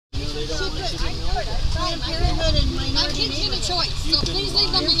they don't want you to know that. Planned Parenthood and minority kids get a choice, so please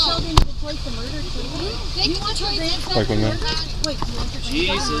leave them alone. Children have a choice to murder children. They get the choice.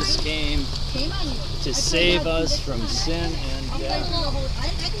 Jesus came to save us from sin and death. I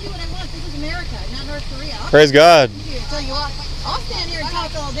can do what I want. This is America, not North Korea. Praise God. I'll stand here and talk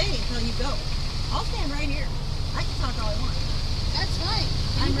all day until you go. I'll stand right here. I can talk all I want. That's right.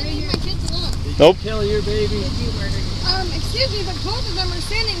 I'm ready to leave my kids alone. Nope. Kill your baby. Did you murder your Excuse me, but both of them are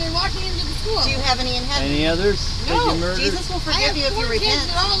standing there walking into the school. Do you have any in heaven? Any others that you murdered? Jesus will forgive you if you I have 4 kids, repent.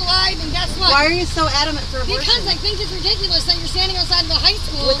 they're all alive, and guess what? Why are you so adamant for abortion? Because I think it's ridiculous that you're standing outside of the high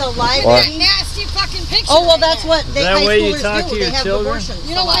school with a live that baby? nasty fucking picture. Oh, well, that's what Is that high way you schoolers talk do. to your They have children? abortions.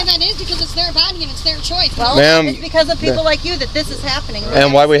 You know why that is? Because it's their body and it's their choice. Well, Ma'am, it's because of people like you that this is happening.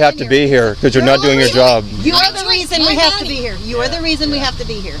 And why we have to be here, because you're not doing your job. You are the reason we have to be here. You are the reason we have to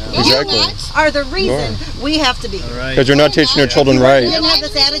be here. Exactly. Are the reason we have to be here. Right. Because you're not teaching your children right. didn't have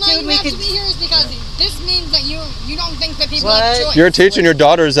this attitude, we could. To be here is because this means that you don't think that people What? have a choice. You're teaching your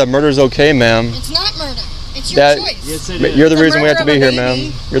daughters that murder's okay, ma'am. It's not murder. It's your That- choice. Yes, it is. You're the The reason we have to murder be of here, a ma'am.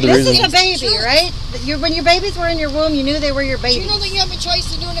 baby. You're the This reason. is a baby, right? When your babies were in your womb, you knew they were your Do babies. you know that you have a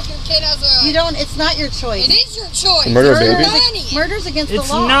choice to do it if your kid has a... You don't. It's not your choice. It is your choice. To murder a baby? Murder's against It's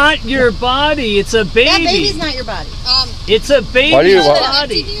the law. not your body. It's a baby. That baby's not your body. It's a baby's Why do you-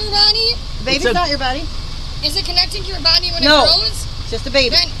 body. To your body? Baby's not your body. Is it connected to your body when No. it grows? It's just a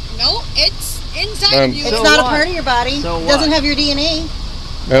baby. Then, no, it's inside of you. It's So not what? a part of your body. So It what? doesn't have your DNA.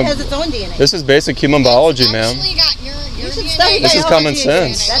 It Ma'am, has its own DNA. this is basic human biology, It's ma'am. actually got your You should DNA. study This is biology common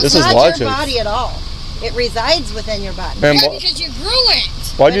again. sense. That's This is not logic. your body at all. It resides within your body. Ma'am, Yeah, because you grew it.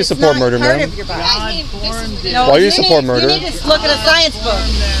 why But do you it's support not murder, part ma'am? of your body. Guys need- God this is formed it. ridiculous. Why do you support murder? You need to look at a science book.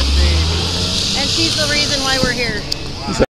 Formed that baby. And she's the reason why we're here.